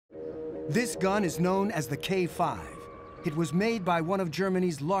This gun is known as the K5. It was made by one of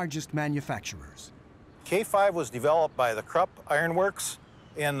Germany's largest manufacturers. K5 was developed by the Krupp Iron Works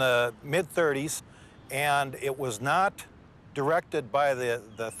in the mid-30s, and it was not directed by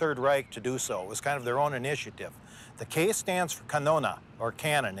the Third Reich to do so. It was kind of their own initiative. The K stands for Kanone, or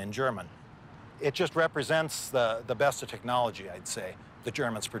cannon in German. It just represents the best of technology, I'd say, the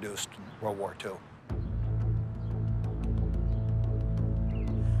Germans produced in World War II.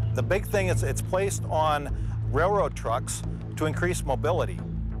 The big thing is it's placed on railroad trucks to increase mobility.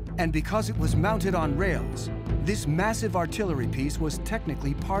 And because it was mounted on rails, this massive artillery piece was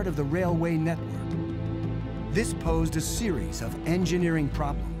technically part of the railway network. This posed a series of engineering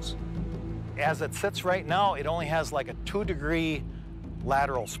problems. As it sits right now, it only has like a 2-degree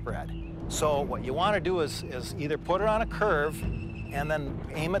lateral spread. So what you want to do is either put it on a curve and then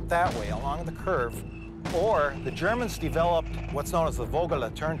aim it that way along the curve, or the Germans developed what's known as the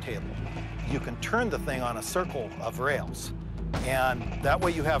Vogele turntable. You can turn the thing on a circle of rails, and that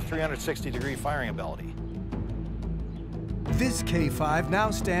way you have 360-degree firing ability. This K5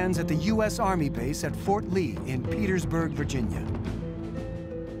 now stands at the U.S. Army base at Fort Lee in Petersburg, Virginia.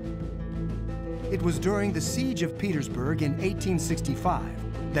 It was during the Siege of Petersburg in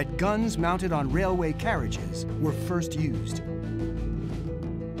 1865 that guns mounted on railway carriages were first used.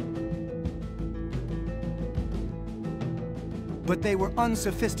 But they were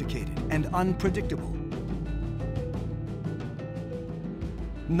unsophisticated and unpredictable.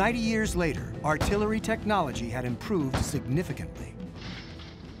 90 years later, artillery technology had improved significantly.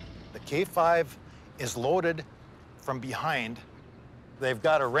 The K5 is loaded from behind. They've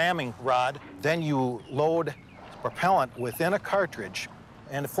got a ramming rod. Then you load propellant within a cartridge,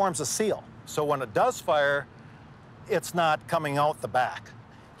 and it forms a seal. So when it does fire, it's not coming out the back.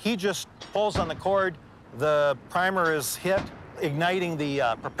 He just pulls on the cord, the primer is hit, igniting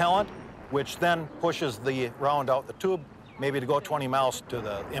the propellant, which then pushes the round out the tube, maybe to go 20 miles to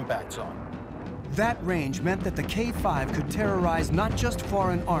the impact zone. That range meant that the K5 could terrorize not just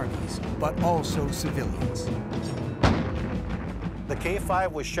foreign armies, but also civilians. The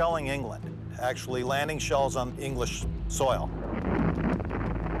K5 was shelling England, actually landing shells on English soil.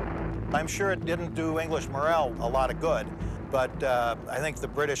 I'm sure it didn't do English morale a lot of good, but I think the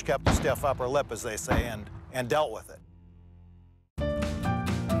British kept a stiff upper lip, as they say, and dealt with it.